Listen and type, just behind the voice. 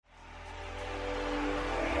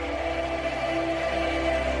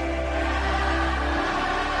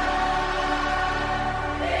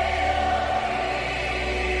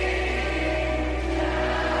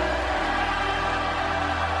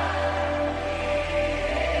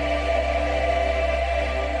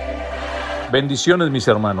Bendiciones, mis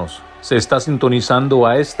hermanos. Se está sintonizando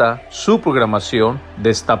a esta su programación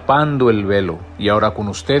Destapando el Velo. Y ahora con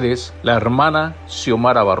ustedes, la hermana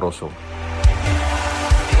Siomara Barroso.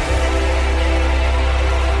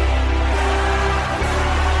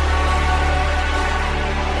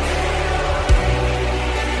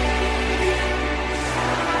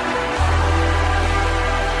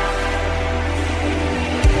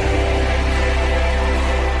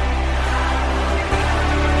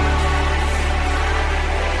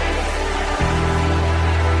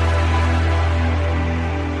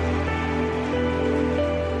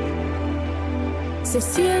 Se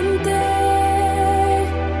siente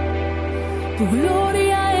tu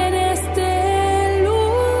gloria en este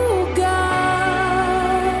lugar.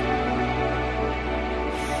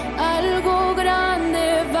 Algo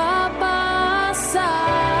grande va a pasar.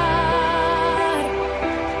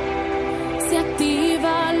 Se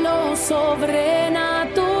activa lo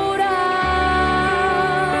sobrenatural.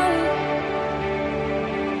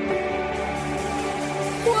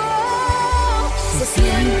 Wow, se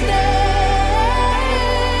siente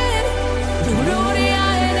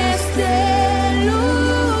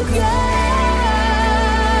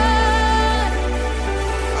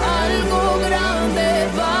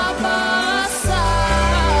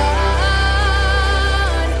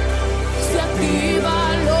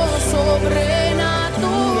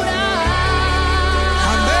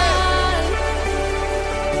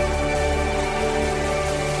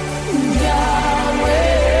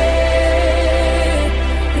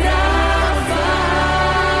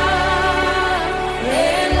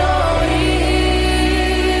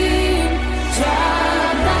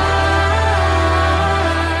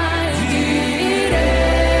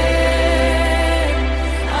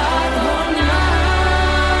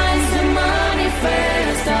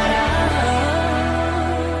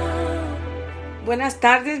Buenas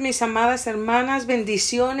tardes, mis amadas hermanas,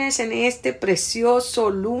 bendiciones en este precioso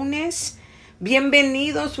lunes.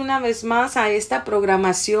 Bienvenidos una vez más a esta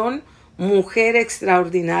programación Mujer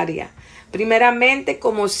Extraordinaria. Primeramente,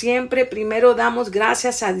 como siempre, primero damos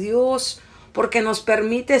gracias a Dios porque nos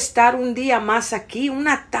permite estar un día más aquí,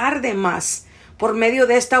 una tarde más, por medio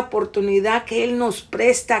de esta oportunidad que Él nos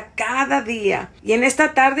presta cada día. Y en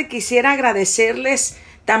esta tarde quisiera agradecerles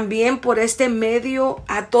también por este medio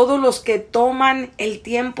a todos los que toman el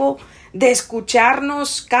tiempo de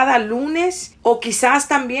escucharnos cada lunes o quizás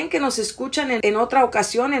también que nos escuchan en otra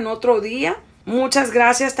ocasión, en otro día. Muchas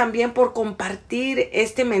gracias también por compartir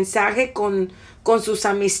este mensaje con sus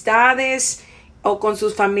amistades o con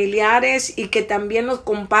sus familiares y que también los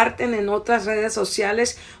comparten en otras redes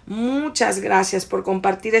sociales. Muchas gracias por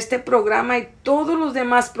compartir este programa y todos los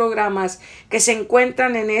demás programas que se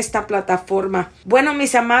encuentran en esta plataforma. Bueno,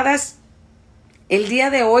 mis amadas, el día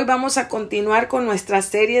de hoy vamos a continuar con nuestra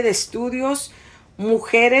serie de estudios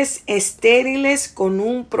Mujeres Estériles con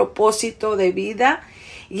un propósito de vida,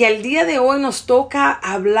 y el día de hoy nos toca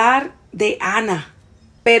hablar de Ana.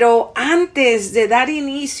 Pero antes de dar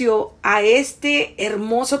inicio a este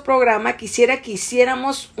hermoso programa, quisiera que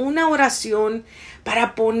hiciéramos una oración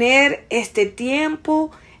para poner este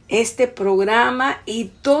tiempo, este programa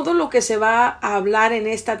y todo lo que se va a hablar en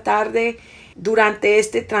esta tarde durante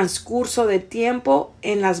este transcurso de tiempo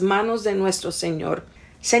en las manos de nuestro Señor.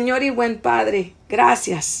 Señor y buen Padre,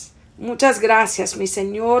 gracias. Muchas gracias, mi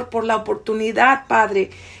Señor, por la oportunidad, Padre,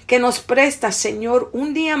 que nos presta, Señor,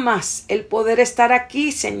 un día más el poder estar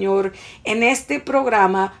aquí, Señor, en este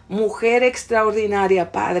programa Mujer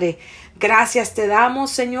Extraordinaria, Padre. Gracias te damos,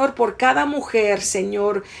 Señor, por cada mujer,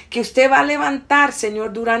 Señor, que usted va a levantar,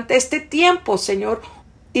 Señor, durante este tiempo, Señor,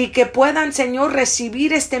 y que puedan, Señor,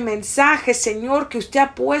 recibir este mensaje, Señor, que usted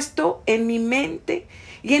ha puesto en mi mente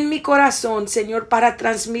y en mi corazón, Señor, para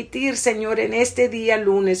transmitir, Señor, en este día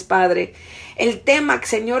lunes, Padre. El tema,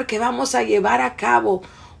 Señor, que vamos a llevar a cabo,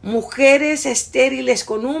 mujeres estériles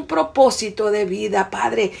con un propósito de vida,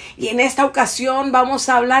 Padre. Y en esta ocasión vamos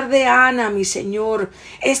a hablar de Ana, mi Señor.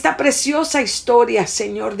 Esta preciosa historia,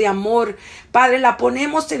 Señor, de amor, Padre, la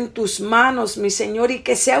ponemos en tus manos, mi Señor, y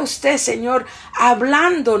que sea usted, Señor,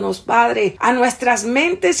 hablándonos, Padre, a nuestras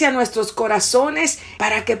mentes y a nuestros corazones,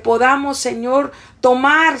 para que podamos, Señor,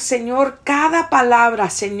 tomar, Señor, cada palabra,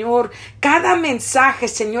 Señor, cada mensaje,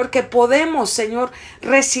 Señor, que podemos, Señor,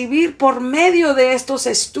 recibir por medio de estos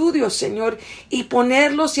estudios, Señor, y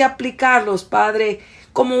ponerlos y aplicarlos, Padre,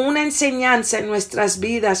 como una enseñanza en nuestras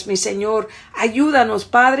vidas, mi Señor. Ayúdanos,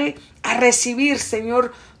 Padre, a recibir,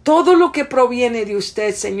 Señor, todo lo que proviene de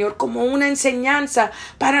usted, Señor, como una enseñanza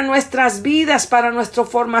para nuestras vidas, para nuestra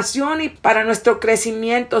formación y para nuestro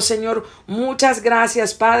crecimiento, Señor. Muchas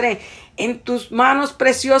gracias, Padre. En tus manos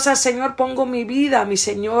preciosas, Señor, pongo mi vida, mi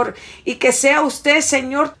Señor, y que sea usted,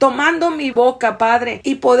 Señor, tomando mi boca, Padre,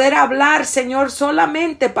 y poder hablar, Señor,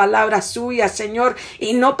 solamente palabras suyas, Señor,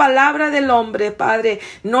 y no palabra del hombre, Padre,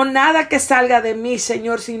 no nada que salga de mí,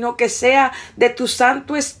 Señor, sino que sea de tu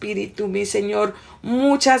Santo Espíritu, mi Señor.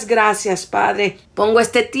 Muchas gracias, Padre. Pongo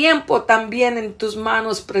este tiempo también en tus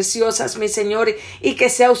manos preciosas, mi Señor, y que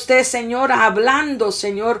sea usted, Señor, hablando,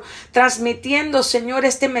 Señor, transmitiendo, Señor,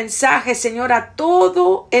 este mensaje, Señor, a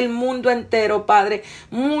todo el mundo entero, Padre.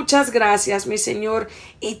 Muchas gracias, mi Señor.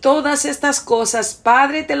 Y todas estas cosas,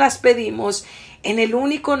 Padre, te las pedimos en el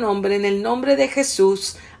único nombre, en el nombre de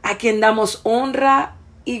Jesús, a quien damos honra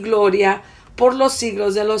y gloria por los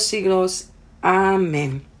siglos de los siglos.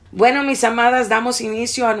 Amén. Bueno, mis amadas, damos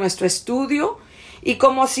inicio a nuestro estudio y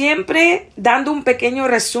como siempre, dando un pequeño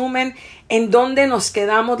resumen en donde nos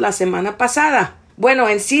quedamos la semana pasada. Bueno,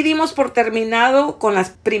 en sí dimos por terminado con las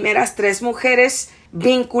primeras 3 mujeres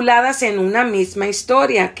vinculadas en una misma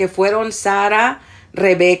historia, que fueron Sara,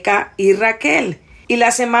 Rebeca y Raquel. Y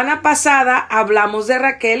la semana pasada hablamos de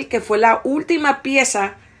Raquel, que fue la última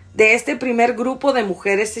pieza de este primer grupo de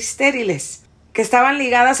mujeres estériles, que estaban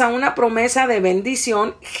ligadas a una promesa de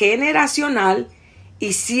bendición generacional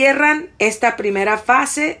y cierran esta primera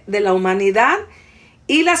fase de la humanidad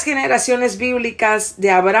y las generaciones bíblicas de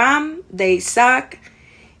Abraham, de Isaac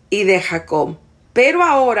y de Jacob. Pero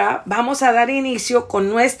ahora vamos a dar inicio con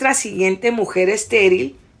nuestra siguiente mujer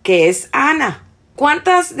estéril, que es Ana.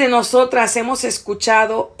 ¿Cuántas de nosotras hemos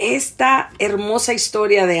escuchado esta hermosa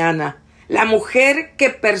historia de Ana? La mujer que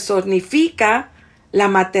personifica la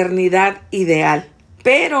maternidad ideal.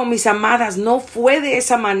 Pero, mis amadas, no fue de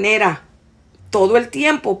esa manera todo el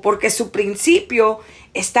tiempo, porque su principio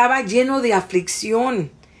estaba lleno de aflicción,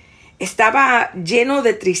 estaba lleno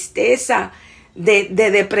de tristeza, de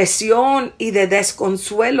depresión y de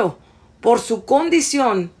desconsuelo por su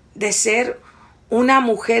condición de ser una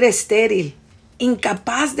mujer estéril,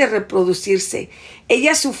 incapaz de reproducirse.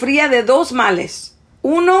 Ella sufría de 2 males.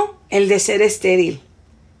 Uno, el de ser estéril,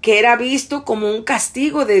 que era visto como un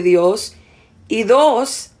castigo de Dios, y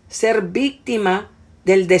 2, ser víctima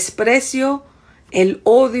del desprecio, el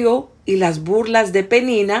odio y las burlas de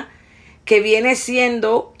Penina, que viene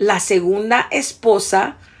siendo la segunda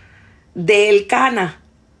esposa de Elcana,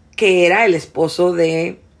 que era el esposo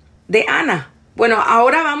de Ana. Bueno,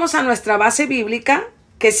 ahora vamos a nuestra base bíblica,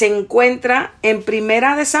 que se encuentra en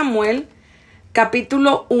Primera de Samuel,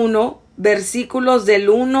 capítulo 1, versículos del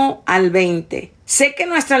 1 al 20. Sé que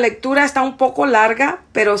nuestra lectura está un poco larga,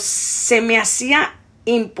 pero se me hacía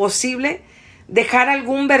imposible dejar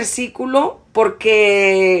algún versículo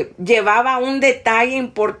porque llevaba un detalle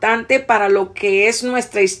importante para lo que es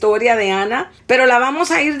nuestra historia de Ana, pero la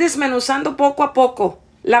vamos a ir desmenuzando poco a poco.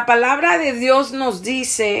 La palabra de Dios nos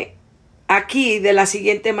dice aquí de la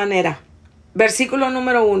siguiente manera. Versículo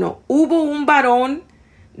número 1. Hubo un varón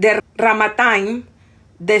de Ramataim,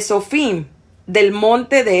 de Sofim, del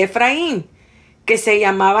monte de Efraín, que se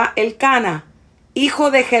llamaba Elcana,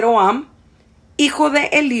 hijo de Jeroam, hijo de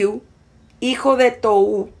Eliú, hijo de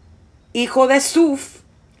Tou, hijo de Suf,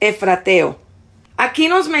 Efrateo. Aquí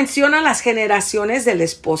nos menciona las generaciones del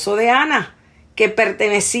esposo de Ana, que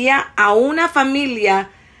pertenecía a una familia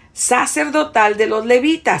sacerdotal de los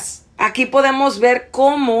levitas. Aquí podemos ver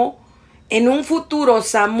cómo en un futuro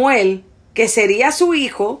Samuel, que sería su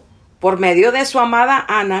hijo, por medio de su amada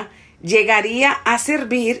Ana, llegaría a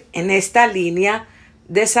servir en esta línea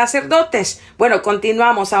de sacerdotes. Bueno,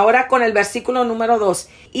 continuamos ahora con el versículo número 2.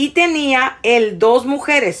 Y tenía él 2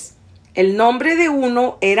 mujeres. El nombre de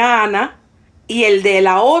uno era Ana y el de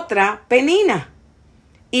la otra Penina.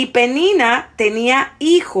 Y Penina tenía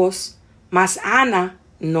hijos, mas Ana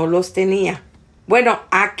no los tenía. Bueno,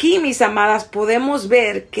 aquí, mis amadas, podemos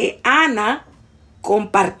ver que Ana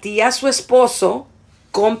compartía a su esposo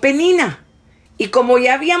con Penina. Y como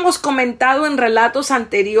ya habíamos comentado en relatos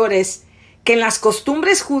anteriores, que en las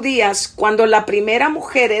costumbres judías, cuando la primera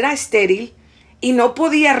mujer era estéril y no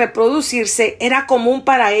podía reproducirse, era común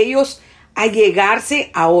para ellos allegarse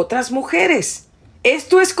a otras mujeres.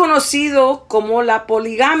 Esto es conocido como la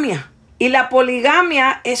poligamia. Y la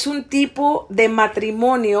poligamia es un tipo de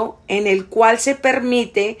matrimonio en el cual se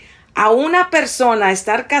permite a una persona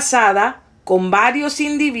estar casada con varios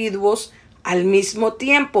individuos al mismo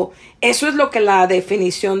tiempo. Eso es lo que la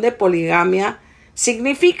definición de poligamia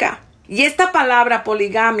significa. Y esta palabra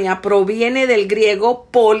poligamia proviene del griego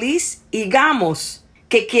polis y gamos,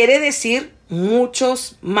 que quiere decir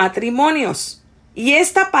muchos matrimonios. Y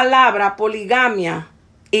esta palabra poligamia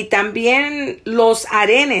y también los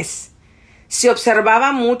harenes se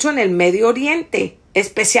observaba mucho en el Medio Oriente,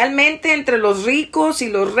 especialmente entre los ricos y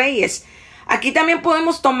los reyes. Aquí también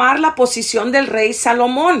podemos tomar la posición del rey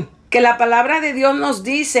Salomón, que la palabra de Dios nos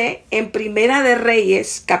dice en Primera de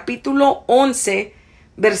Reyes, capítulo 11,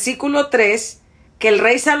 versículo 3, que el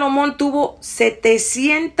rey Salomón tuvo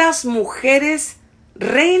 700 mujeres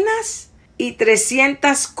reinas y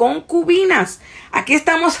 300 concubinas. Aquí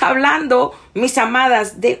estamos hablando, mis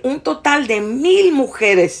amadas, de un total de 1000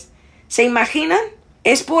 mujeres. ¿Se imaginan?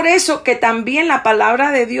 Es por eso que también la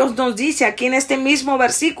palabra de Dios nos dice aquí en este mismo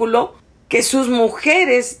versículo que sus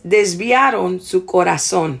mujeres desviaron su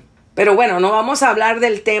corazón. Pero bueno, no vamos a hablar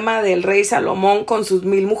del tema del rey Salomón con sus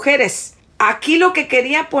 1000 mujeres. Aquí lo que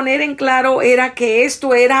quería poner en claro era que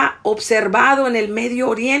esto era observado en el Medio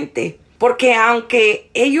Oriente, porque aunque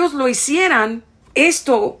ellos lo hicieran,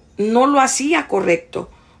 esto no lo hacía correcto,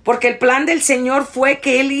 porque el plan del Señor fue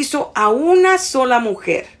que Él hizo a una sola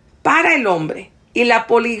mujer para el hombre, y la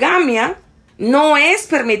poligamia no es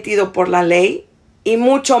permitido por la ley, y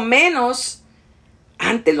mucho menos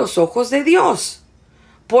ante los ojos de Dios,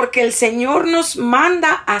 porque el Señor nos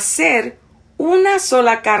manda a ser una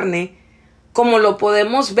sola carne, como lo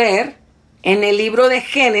podemos ver en el libro de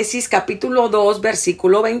Génesis capítulo 2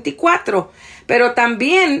 versículo 24. Pero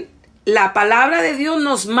también la palabra de Dios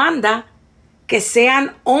nos manda que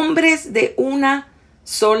sean hombres de una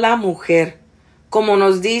sola mujer, como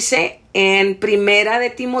nos dice en Primera de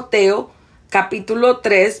Timoteo capítulo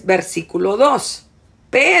 3 versículo 2.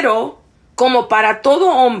 Pero como para todo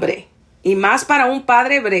hombre, y más para un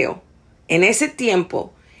padre hebreo, en ese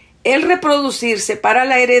tiempo, el reproducirse para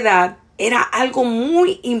la heredad era algo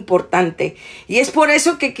muy importante. Y es por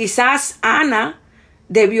eso que quizás Ana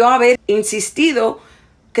debió haber insistido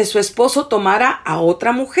que su esposo tomara a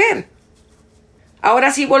otra mujer.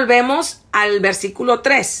 Ahora sí volvemos al versículo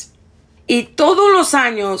 3. Y todos los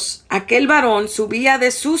años aquel varón subía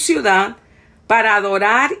de su ciudad para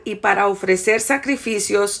adorar y para ofrecer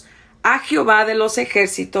sacrificios a Jehová de los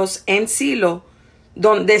ejércitos en Silo,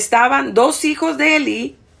 donde estaban 2 hijos de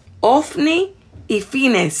Elí, Ofni y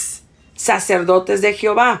Fines, sacerdotes de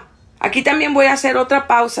Jehová. Aquí también voy a hacer otra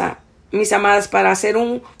pausa, mis amadas, para hacer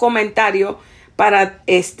un comentario para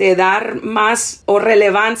dar más o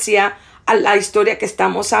relevancia a la historia que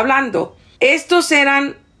estamos hablando. Estos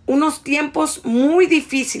eran unos tiempos muy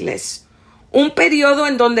difíciles, un periodo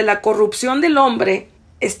en donde la corrupción del hombre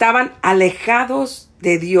estaban alejados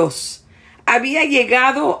de Dios. Había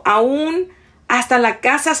llegado aún hasta la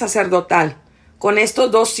casa sacerdotal con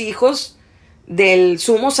estos 2 hijos del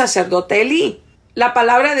sumo sacerdote Elí. La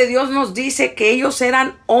palabra de Dios nos dice que ellos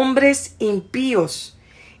eran hombres impíos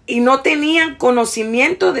y no tenían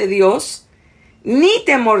conocimiento de Dios ni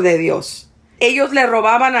temor de Dios. Ellos le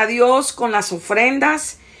robaban a Dios con las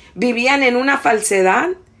ofrendas, vivían en una falsedad,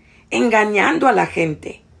 engañando a la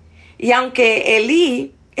gente. Y aunque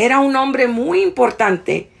Elí era un hombre muy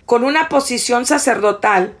importante, con una posición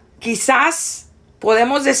sacerdotal, quizás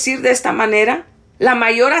podemos decir de esta manera, la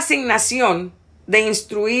mayor asignación de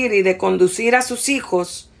instruir y de conducir a sus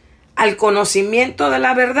hijos al conocimiento de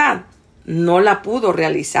la verdad no la pudo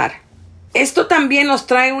realizar. Esto también nos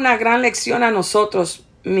trae una gran lección a nosotros,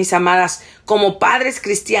 mis amadas, como padres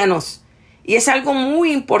cristianos, y es algo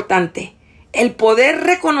muy importante, el poder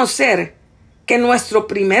reconocer que nuestro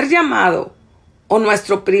primer llamado o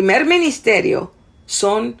nuestro primer ministerio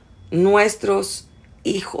son nuestros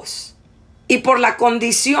hijos. Y por la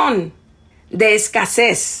condición de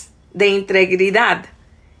escasez, de integridad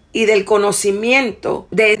y del conocimiento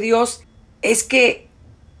de Dios, es que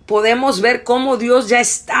podemos ver cómo Dios ya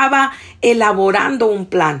estaba elaborando un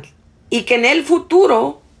plan y que en el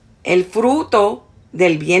futuro el fruto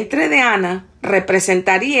del vientre de Ana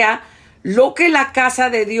representaría lo que la casa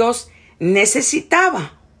de Dios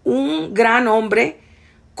necesitaba, un gran hombre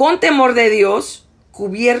con temor de Dios,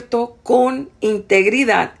 cubierto con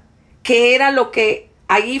integridad, que era lo que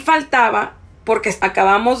allí faltaba, porque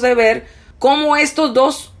acabamos de ver cómo estos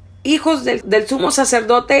 2 hijos del sumo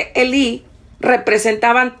sacerdote Elí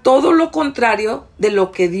representaban todo lo contrario de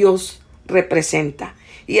lo que Dios representa.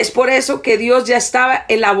 Y es por eso que Dios ya estaba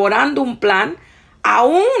elaborando un plan,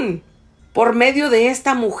 aún por medio de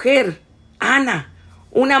esta mujer, Ana,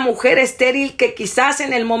 una mujer estéril que quizás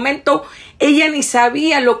en el momento ella ni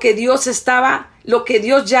sabía lo que Dios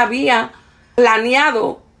ya había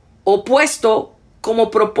planeado o puesto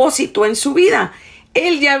como propósito en su vida.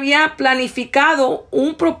 Él ya había planificado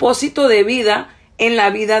un propósito de vida en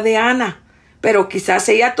la vida de Ana, pero quizás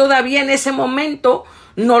ella todavía en ese momento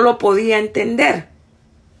no lo podía entender.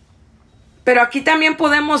 Pero aquí también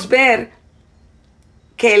podemos ver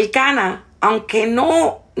que Elcana, aunque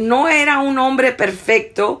no era un hombre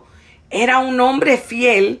perfecto, era un hombre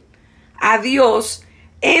fiel a Dios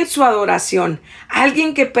en su adoración,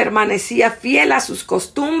 alguien que permanecía fiel a sus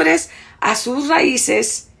costumbres, a sus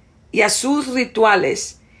raíces y a sus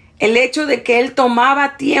rituales. El hecho de que él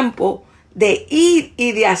tomaba tiempo de ir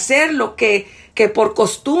y de hacer lo que por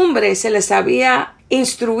costumbre se les había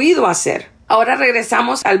instruido a hacer. Ahora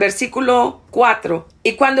regresamos al versículo 4.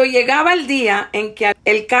 Y cuando llegaba el día en que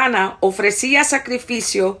Elcana ofrecía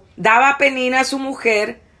sacrificio, daba a Penina su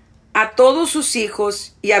mujer, a todos sus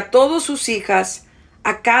hijos y a todas sus hijas,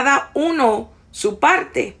 a cada uno su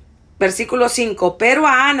parte. Versículo 5. Pero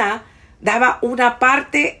a Ana daba una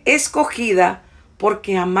parte escogida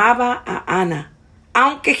porque amaba a Ana,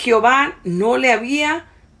 aunque Jehová no le había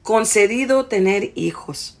concedido tener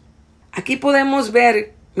hijos. Aquí podemos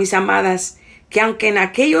ver, mis amadas, que aunque en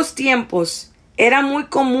aquellos tiempos era muy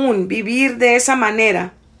común vivir de esa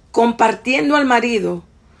manera, compartiendo al marido,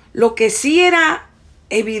 lo que sí era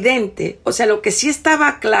evidente, o sea, lo que sí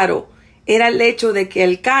estaba claro, era el hecho de que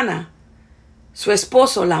Elcana, su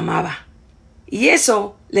esposo, la amaba. Y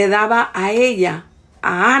eso le daba a ella,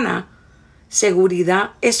 a Ana,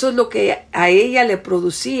 seguridad. Eso es lo que a ella le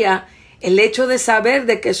producía el hecho de saber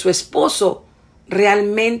de que su esposo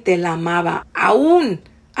realmente la amaba, aún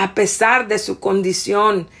a pesar de su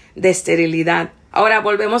condición de esterilidad. Ahora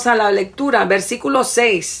volvemos a la lectura, versículo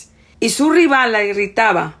 6. Y su rival la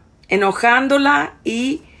irritaba, enojándola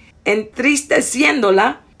y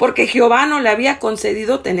entristeciéndola, porque Jehová no le había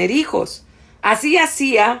concedido tener hijos. Así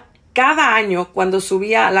hacía cada año cuando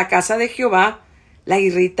subía a la casa de Jehová, la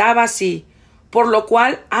irritaba así, por lo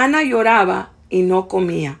cual Ana lloraba y no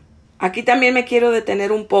comía. Aquí también me quiero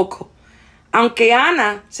detener un poco. Aunque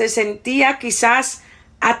Ana se sentía quizás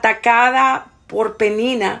atacada por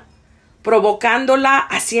Penina, provocándola,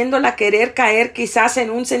 haciéndola querer caer quizás en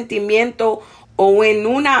un sentimiento o en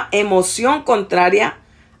una emoción contraria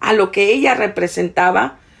a lo que ella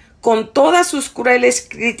representaba, con todas sus crueles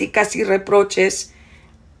críticas y reproches,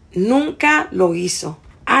 nunca lo hizo.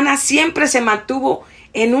 Ana siempre se mantuvo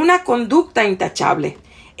en una conducta intachable.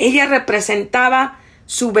 Ella representaba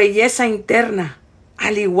su belleza interna,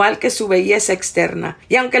 al igual que su belleza externa.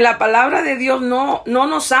 Y aunque la palabra de Dios no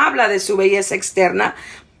nos habla de su belleza externa,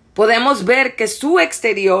 podemos ver que su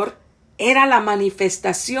exterior era la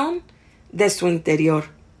manifestación de su interior.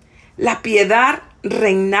 La piedad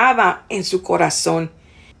reinaba en su corazón,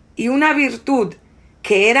 y una virtud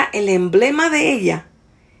que era el emblema de ella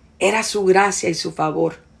era su gracia y su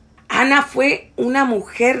favor. Ana fue una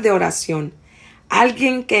mujer de oración,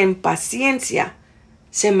 alguien que en paciencia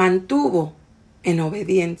se mantuvo en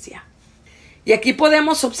obediencia. Y aquí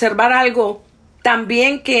podemos observar algo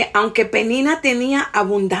también, que aunque Penina tenía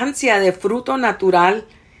abundancia de fruto natural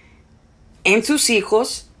en sus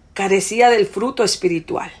hijos, carecía del fruto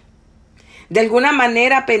espiritual. De alguna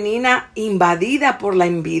manera Penina, invadida por la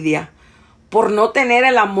envidia, por no tener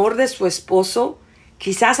el amor de su esposo,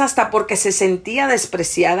 quizás hasta porque se sentía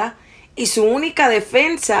despreciada, y su única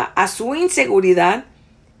defensa a su inseguridad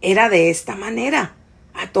era de esta manera,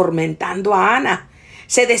 atormentando a Ana.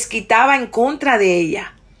 Se desquitaba en contra de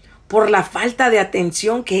ella por la falta de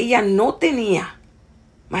atención que ella no tenía.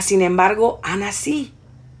 Mas sin embargo, Ana sí.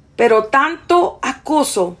 Pero tanto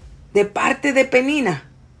acoso de parte de Penina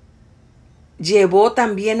llevó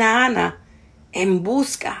también a Ana en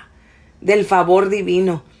busca del favor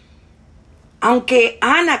divino. Aunque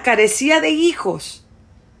Ana carecía de hijos,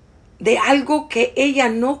 de algo que ella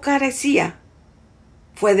no carecía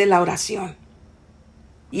fue de la oración.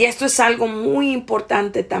 Y esto es algo muy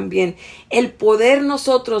importante también, el poder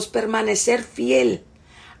nosotros permanecer fiel,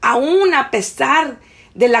 aún a pesar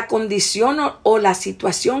de la condición o la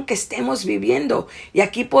situación que estemos viviendo. Y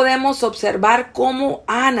aquí podemos observar cómo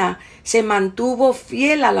Ana se mantuvo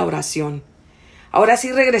fiel a la oración. Ahora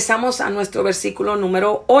sí regresamos a nuestro versículo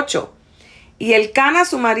número 8. Y Elcana,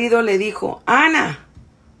 su marido, le dijo: Ana,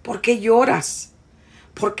 ¿por qué lloras?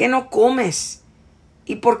 ¿Por qué no comes?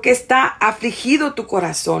 ¿Y por qué está afligido tu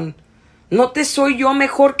corazón? ¿No te soy yo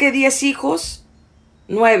mejor que 10 hijos?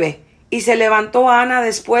 9. Y se levantó Ana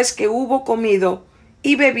después que hubo comido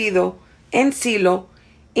y bebido en Silo,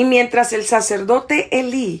 y mientras el sacerdote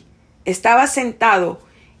Elí estaba sentado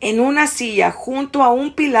en una silla junto a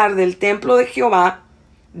un pilar del templo de Jehová.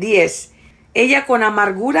 10. Ella con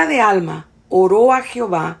amargura de alma oró a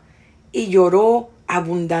Jehová y lloró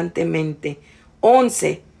abundantemente.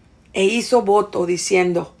 11. E hizo voto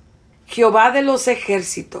diciendo: Jehová de los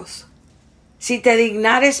ejércitos, si te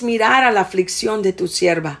dignares mirar a la aflicción de tu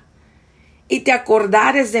sierva, y te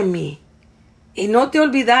acordares de mí, y no te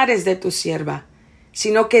olvidares de tu sierva,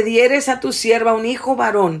 sino que dieres a tu sierva un hijo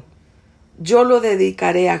varón, yo lo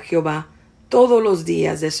dedicaré a Jehová todos los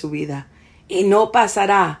días de su vida, y no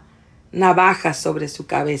pasará navajas sobre su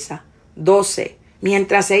cabeza. 12.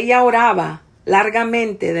 Mientras ella oraba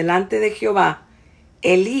largamente delante de Jehová,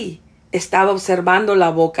 Elí estaba observando la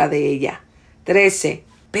boca de ella. 13.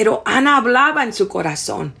 Pero Ana hablaba en su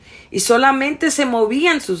corazón y solamente se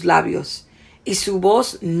movían sus labios y su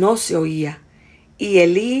voz no se oía. Y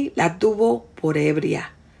Elí la tuvo por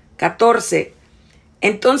ebria. 14.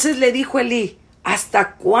 Entonces le dijo Elí: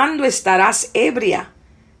 ¿hasta cuándo estarás ebria?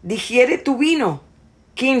 Digiere tu vino.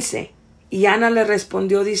 15. Y Ana le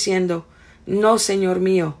respondió diciendo: no, Señor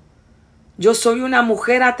mío, yo soy una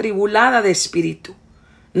mujer atribulada de espíritu.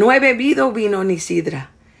 No he bebido vino ni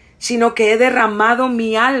sidra, sino que he derramado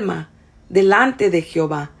mi alma delante de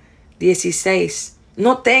Jehová. 16.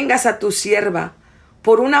 No tengas a tu sierva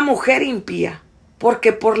por una mujer impía,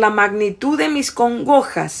 porque por la magnitud de mis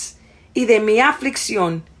congojas y de mi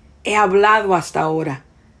aflicción he hablado hasta ahora.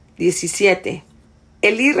 17.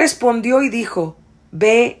 Elí respondió y dijo: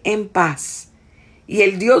 ve en paz, y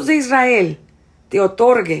el Dios de Israel te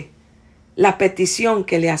otorgue la petición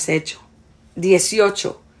que le has hecho.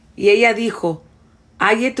 18. Y ella dijo: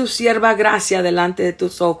 halle tu sierva gracia delante de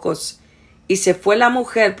tus ojos. Y se fue la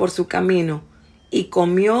mujer por su camino, y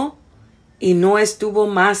comió, y no estuvo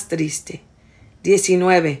más triste.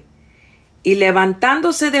 19. Y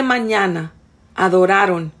levantándose de mañana,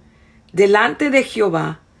 adoraron delante de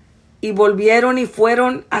Jehová, y volvieron y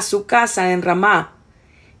fueron a su casa en Ramá.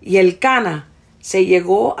 Y Elcana se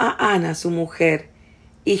llegó a Ana su mujer,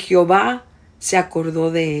 y Jehová se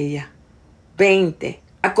acordó de ella. 20.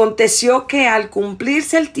 Aconteció que al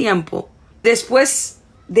cumplirse el tiempo, después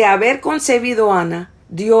de haber concebido Ana,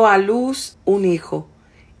 dio a luz un hijo,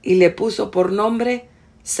 y le puso por nombre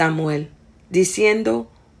Samuel,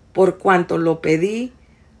 diciendo: por cuanto lo pedí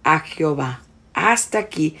a Jehová. Hasta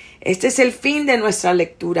aquí. Este es el fin de nuestra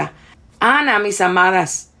lectura. Ana, mis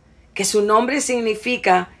amadas, que su nombre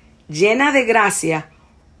significa llena de gracia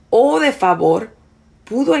o de favor,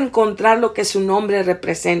 pudo encontrar lo que su nombre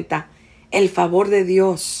representa, el favor de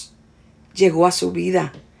Dios. Llegó a su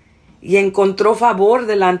vida y encontró favor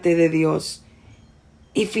delante de Dios.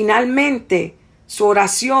 Y finalmente su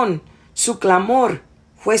oración, su clamor,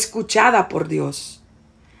 fue escuchada por Dios.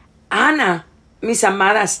 Ana, mis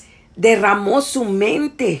amadas, derramó su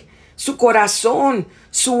mente, su corazón,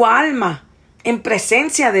 su alma en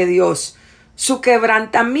presencia de Dios. Su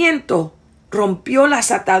quebrantamiento rompió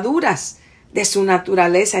las ataduras de su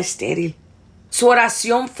naturaleza estéril. Su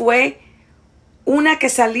oración fue una que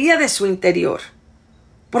salía de su interior,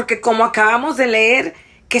 porque como acabamos de leer,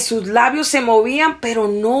 que sus labios se movían, pero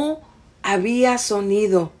no había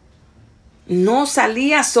sonido. No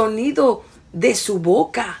salía sonido de su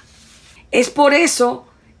boca. Es por eso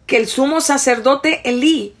que el sumo sacerdote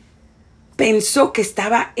Elí pensó que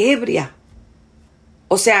estaba ebria,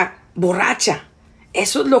 o sea, borracha.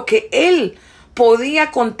 Eso es lo que él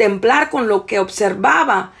podía contemplar con lo que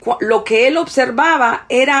observaba. Lo que él observaba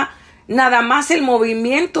era nada más el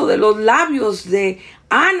movimiento de los labios de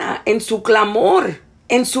Ana en su clamor,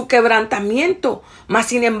 en su quebrantamiento. Mas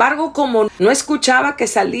sin embargo, como no escuchaba que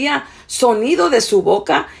salía sonido de su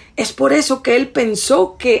boca, es por eso que él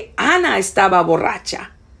pensó que Ana estaba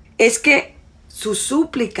borracha. Es que su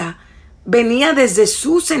súplica venía desde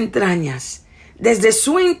sus entrañas, desde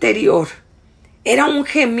su interior. Era un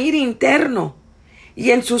gemir interno.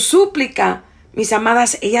 Y en su súplica, mis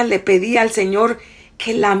amadas, ella le pedía al Señor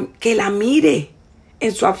que la mire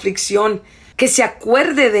en su aflicción, que se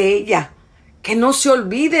acuerde de ella, que no se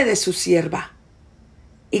olvide de su sierva.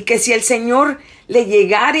 Y que si el Señor le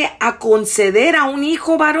llegare a conceder a un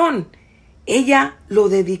hijo varón, ella lo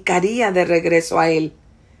dedicaría de regreso a él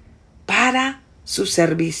para su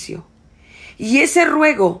servicio. Y ese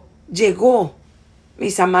ruego llegó,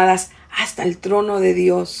 mis amadas, hasta el trono de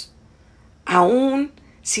Dios, aún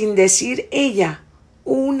sin decir ella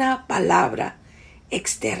una palabra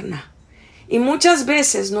externa. Y muchas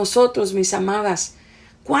veces nosotros, mis amadas,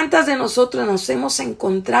 ¿cuántas de nosotros nos hemos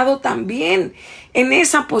encontrado también en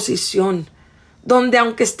esa posición donde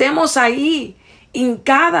aunque estemos ahí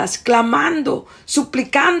hincadas, clamando,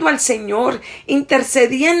 suplicando al Señor,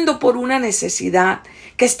 intercediendo por una necesidad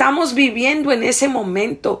que estamos viviendo en ese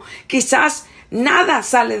momento, quizás nada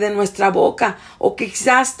sale de nuestra boca, o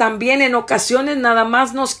quizás también en ocasiones nada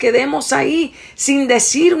más nos quedemos ahí sin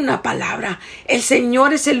decir una palabra? El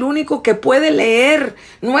Señor es el único que puede leer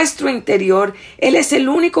nuestro interior. Él es el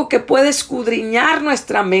único que puede escudriñar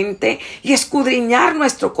nuestra mente y escudriñar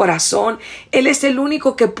nuestro corazón. Él es el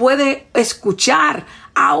único que puede escuchar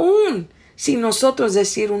aún sin nosotros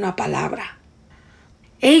decir una palabra.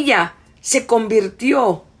 Ella se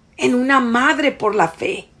convirtió en una madre por la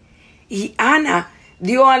fe. Y Ana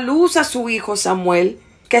dio a luz a su hijo Samuel,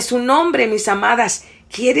 que su nombre, mis amadas,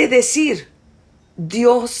 quiere decir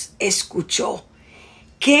Dios escuchó.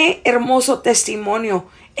 Qué hermoso testimonio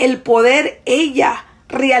el poder ella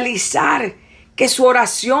realizar que su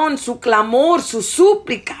oración, su clamor, su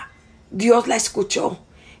súplica, Dios la escuchó.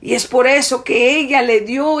 Y es por eso que ella le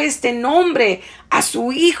dio este nombre a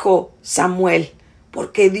su hijo Samuel,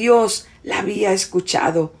 porque Dios la había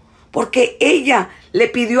escuchado, porque ella le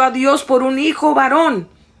pidió a Dios por un hijo varón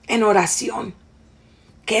en oración.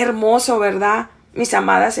 Qué hermoso, ¿verdad, mis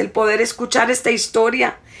amadas, el poder escuchar esta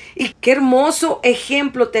historia? Y qué hermoso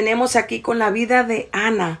ejemplo tenemos aquí con la vida de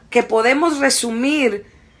Ana, que podemos resumir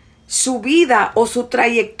su vida o su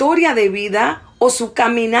trayectoria de vida o su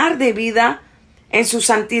caminar de vida en su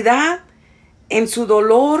santidad, en su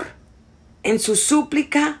dolor, en su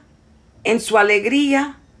súplica, en su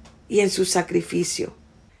alegría y en su sacrificio.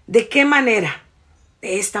 ¿De qué manera?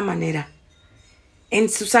 De esta manera. En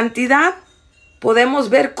su santidad podemos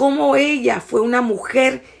ver cómo ella fue una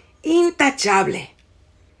mujer intachable.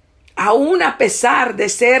 Aún a pesar de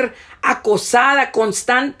ser acosada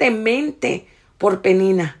constantemente por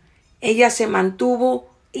Penina, ella se mantuvo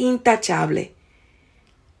intachable.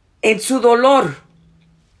 En su dolor,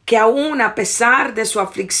 que aún a pesar de su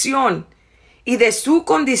aflicción y de su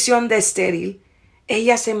condición de estéril,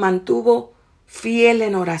 ella se mantuvo fiel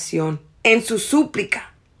en oración, en su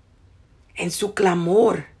súplica, en su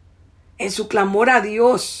clamor a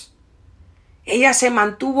Dios. Ella se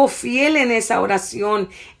mantuvo fiel en esa oración,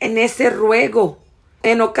 en ese ruego.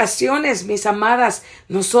 En ocasiones, mis amadas,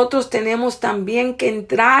 nosotros tenemos también que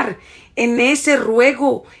entrar en ese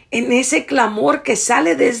ruego, en ese clamor que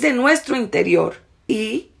sale desde nuestro interior.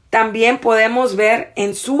 Y también podemos ver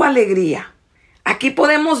en su alegría. Aquí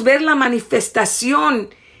podemos ver la manifestación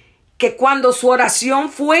que cuando su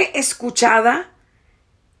oración fue escuchada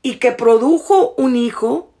y que produjo un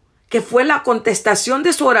hijo, que fue la contestación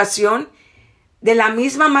de su oración, de la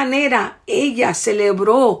misma manera ella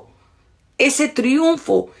celebró ese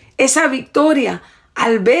triunfo, esa victoria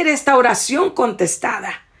al ver esta oración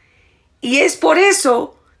contestada. Y es por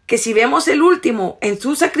eso que si vemos el último en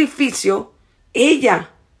su sacrificio, ella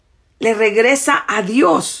le regresa a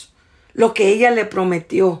Dios lo que ella le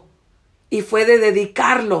prometió, y fue de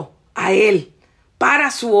dedicarlo a Él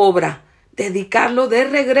para su obra, dedicarlo de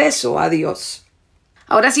regreso a Dios.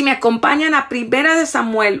 Ahora, si me acompañan a 1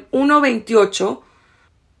 Samuel 1:28,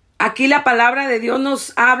 aquí la palabra de Dios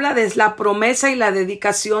nos habla de la promesa y la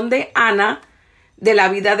dedicación de Ana de la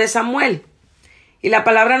vida de Samuel. Y la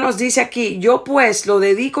palabra nos dice aquí: yo pues lo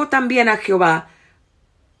dedico también a Jehová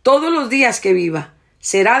todos los días que viva.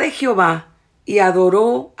 Será de Jehová. Y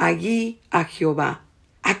adoró allí a Jehová.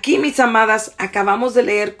 Aquí, mis amadas, acabamos de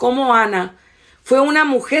leer cómo Ana fue una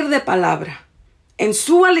mujer de palabra. En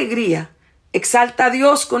su alegría exalta a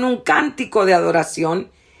Dios con un cántico de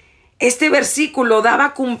adoración. Este versículo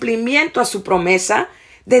daba cumplimiento a su promesa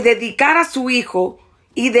de dedicar a su hijo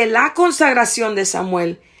y de la consagración de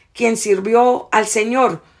Samuel, quien sirvió al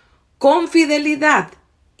Señor con fidelidad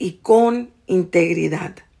y con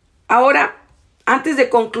integridad. Ahora, antes de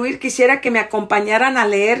concluir, quisiera que me acompañaran a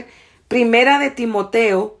leer 1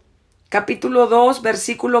 Timoteo, capítulo 2,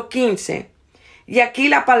 versículo 15. Y aquí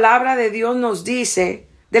la palabra de Dios nos dice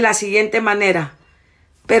de la siguiente manera: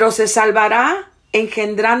 pero se salvará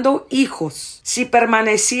engendrando hijos, si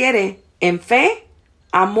permaneciere en fe,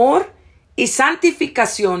 amor y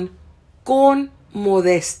santificación con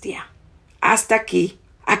modestia. Hasta aquí.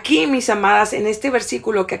 Aquí, mis amadas, en este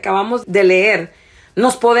versículo que acabamos de leer,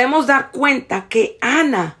 nos podemos dar cuenta que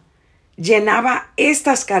Ana llenaba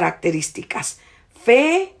estas características: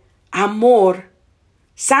 fe, amor,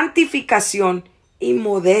 santificación y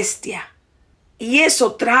modestia. Y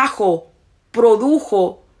eso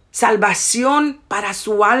produjo salvación para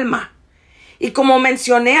su alma. Y como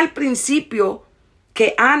mencioné al principio,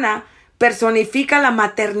 que Ana personifica la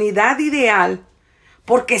maternidad ideal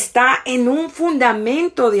porque está en un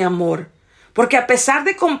fundamento de amor. Porque a pesar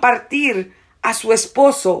de compartir a su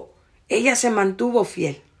esposo, ella se mantuvo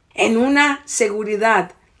fiel, en una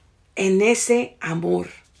seguridad, en ese amor.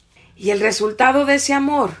 Y el resultado de ese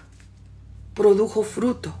amor produjo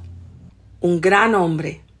fruto. Un gran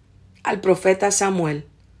hombre, al profeta Samuel,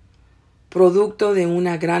 producto de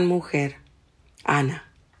una gran mujer,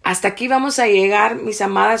 Ana. Hasta aquí vamos a llegar, mis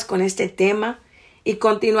amadas, con este tema, y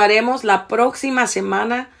continuaremos la próxima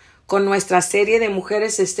semana con nuestra serie de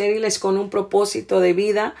mujeres estériles con un propósito de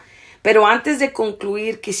vida. Pero antes de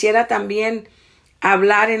concluir, quisiera también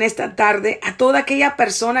hablar en esta tarde a toda aquella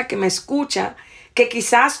persona que me escucha, que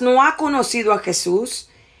quizás no ha conocido a Jesús,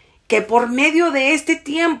 que por medio de este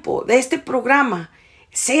tiempo, de este programa,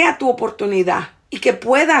 sea tu oportunidad y que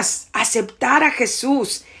puedas aceptar a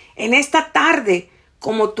Jesús en esta tarde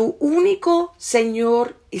como tu único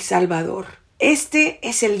Señor y Salvador. Este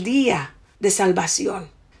es el día de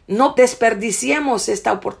salvación. No desperdiciemos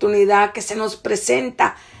esta oportunidad que se nos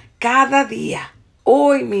presenta cada día.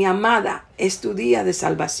 Hoy, mi amada, es tu día de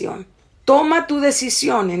salvación. Toma tu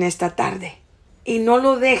decisión en esta tarde y no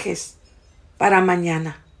lo dejes para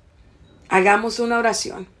mañana. Hagamos una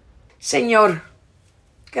oración. Señor,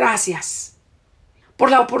 gracias por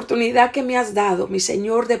la oportunidad que me has dado, mi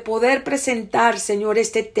Señor, de poder presentar, Señor,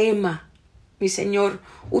 este tema, mi Señor,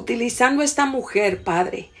 utilizando esta mujer,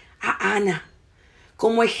 Padre, a Ana,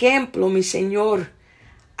 como ejemplo, mi Señor,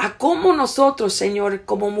 a cómo nosotros, Señor,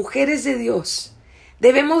 como mujeres de Dios,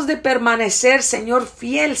 debemos de permanecer, Señor,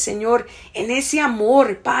 fiel, Señor, en ese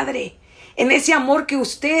amor, Padre, en ese amor que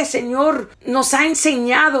usted, Señor, nos ha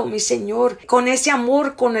enseñado, mi Señor, con ese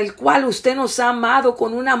amor con el cual usted nos ha amado,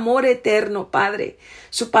 con un amor eterno, Padre.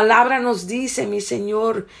 Su palabra nos dice, mi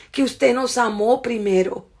Señor, que usted nos amó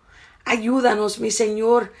primero. Ayúdanos, mi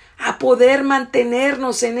Señor, a poder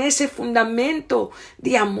mantenernos en ese fundamento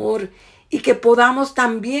de amor y que podamos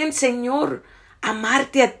también, Señor,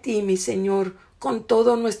 amarte a ti, mi Señor, con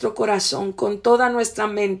todo nuestro corazón, con toda nuestra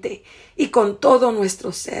mente y con todo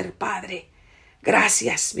nuestro ser, Padre.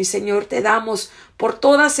 Gracias, mi Señor, te damos por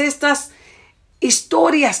todas estas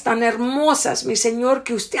historias tan hermosas, mi Señor,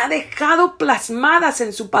 que usted ha dejado plasmadas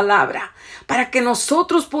en su palabra, para que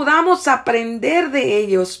nosotros podamos aprender de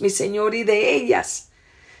ellos, mi Señor, y de ellas.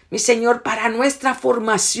 Mi Señor, para nuestra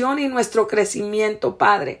formación y nuestro crecimiento,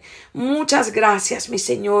 Padre. Muchas gracias, mi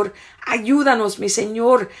Señor. Ayúdanos, mi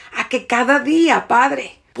Señor, a que cada día,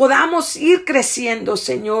 Padre, podamos ir creciendo,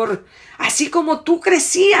 Señor, así como tú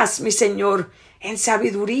crecías, mi Señor, en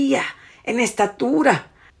sabiduría, en estatura,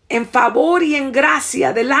 en favor y en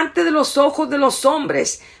gracia, delante de los ojos de los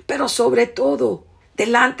hombres, pero sobre todo,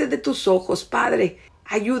 delante de tus ojos, Padre.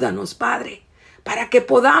 Ayúdanos, Padre, para que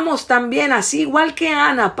podamos también, así igual que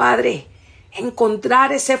Ana, Padre,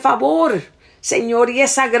 encontrar ese favor, Señor, y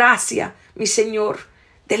esa gracia, mi Señor,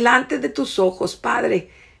 delante de tus ojos, Padre.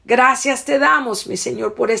 Gracias te damos, mi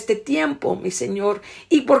Señor, por este tiempo, mi Señor,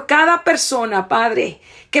 y por cada persona, Padre,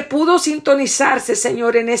 que pudo sintonizarse,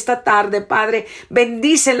 Señor, en esta tarde, Padre.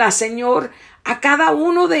 Bendícela, Señor, a cada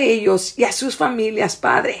uno de ellos y a sus familias,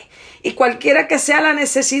 Padre. Y cualquiera que sea la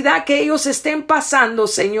necesidad que ellos estén pasando,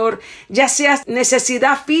 Señor, ya sea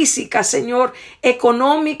necesidad física, Señor,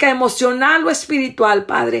 económica, emocional o espiritual,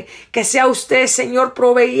 Padre, que sea usted, Señor,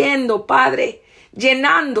 proveyendo, Padre,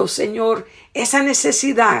 llenando, Señor, esa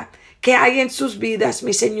necesidad que hay en sus vidas,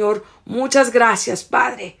 mi Señor. Muchas gracias,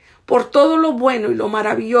 Padre, por todo lo bueno y lo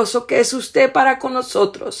maravilloso que es usted para con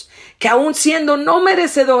nosotros, que aun siendo no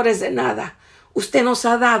merecedores de nada, usted nos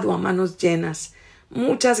ha dado a manos llenas.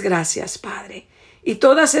 Muchas gracias, Padre. Y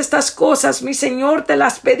todas estas cosas, mi Señor, te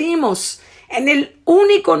las pedimos en el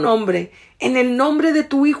único nombre, en el nombre de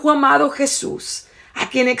tu Hijo amado Jesús, a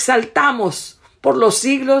quien exaltamos por los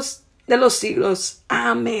siglos de los siglos.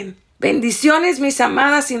 Amén. Bendiciones, mis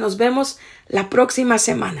amadas, y nos vemos la próxima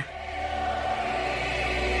semana.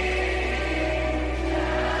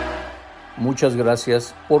 Muchas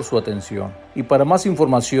gracias por su atención. Y para más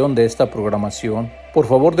información de esta programación, por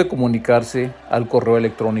favor de comunicarse al correo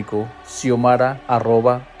electrónico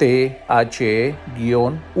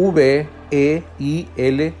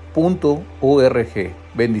siomara@the-veil.org.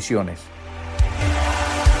 Bendiciones.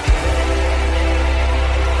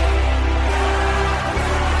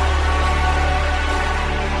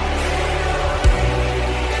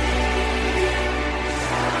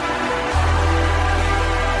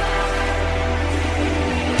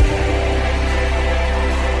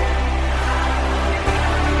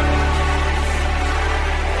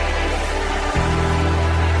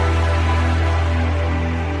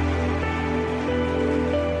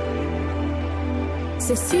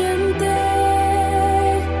 Se siente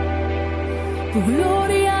tu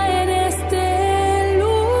gloria en este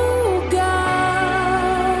lugar.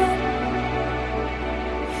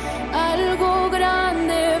 Algo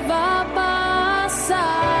grande va a pasar.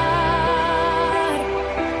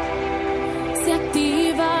 Se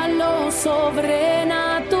activa lo sobre